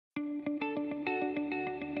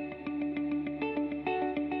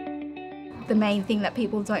the main thing that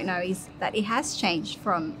people don't know is that it has changed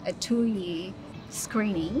from a 2-year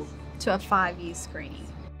screening to a 5-year screening.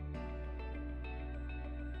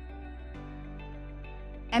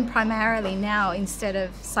 And primarily now, instead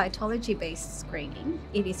of cytology-based screening,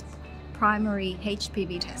 it is primary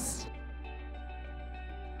HPV test.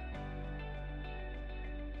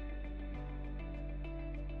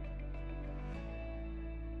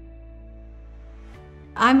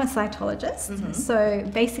 I'm a cytologist, so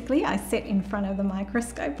basically I sit in front of the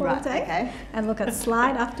microscope all day and look at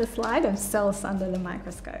slide after slide of cells under the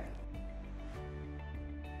microscope.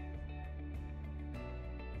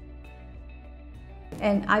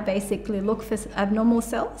 And I basically look for abnormal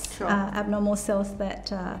cells,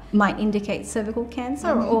 that might indicate cervical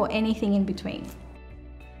cancer or anything in between.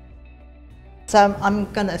 So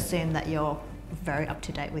I'm going to assume that you're very up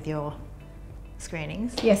to date with your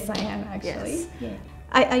screenings. Yes, I am actually. Yes. Yeah.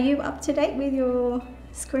 Are you up to date with your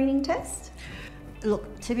screening test?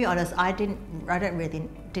 Look, to be honest, I didn't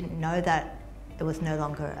know that it was no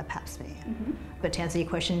longer a pap smear. But to answer your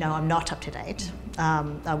question, no, I'm not up to date.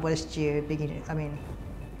 I was due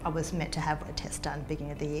I was meant to have a test done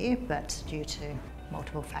beginning of the year, but due to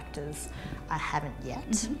multiple factors, I haven't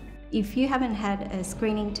yet. If you haven't had a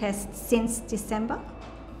screening test since December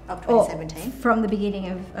of 2017, from the beginning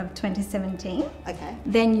of 2017, okay,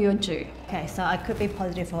 then you're due. Okay, so I could be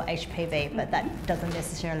positive for HPV, but that doesn't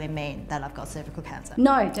necessarily mean that I've got cervical cancer.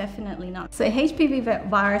 No, definitely not. So HPV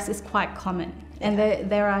virus is quite common, and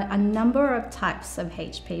there are a number of types of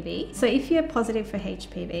HPV. So if you're positive for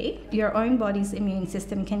HPV, your own body's immune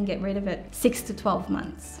system can get rid of it 6 to 12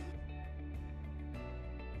 months.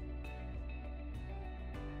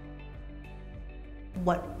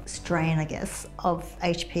 What strain, I guess, of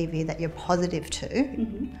HPV that you're positive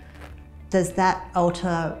to, does that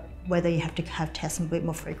alter whether you have to have tests a bit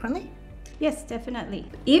more frequently? Yes, definitely.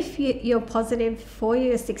 If you're positive for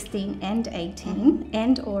year 16 and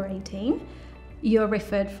 18 or 18, you're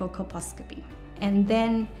referred for colposcopy. And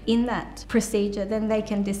then in that procedure, then they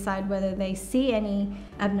can decide whether they see any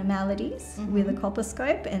abnormalities with a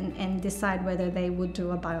colposcope and decide whether they would do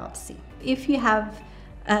a biopsy. If you have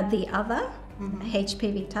the other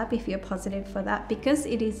HPV type, if you're positive for that, because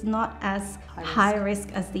it is not as high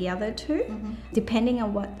risk as the other two, depending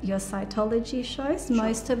on what your cytology shows,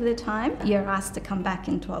 most of the time you're asked to come back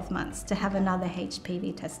in 12 months to have another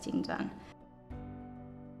HPV testing done.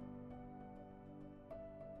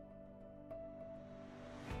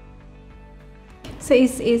 So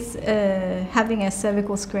is having a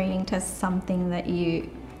cervical screening test something that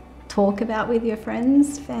you talk about with your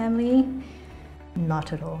friends, family?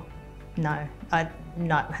 Not at all. No,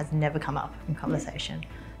 has never come up in conversation.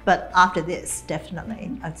 But after this,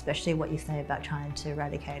 definitely, especially what you say about trying to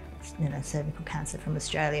eradicate, cervical cancer from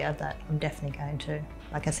Australia, that I'm definitely going to,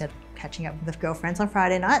 like I said, catching up with girlfriends on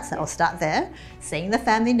Friday night, so I'll start there, seeing the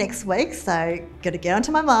family next week, so got to get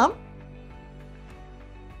onto my mum.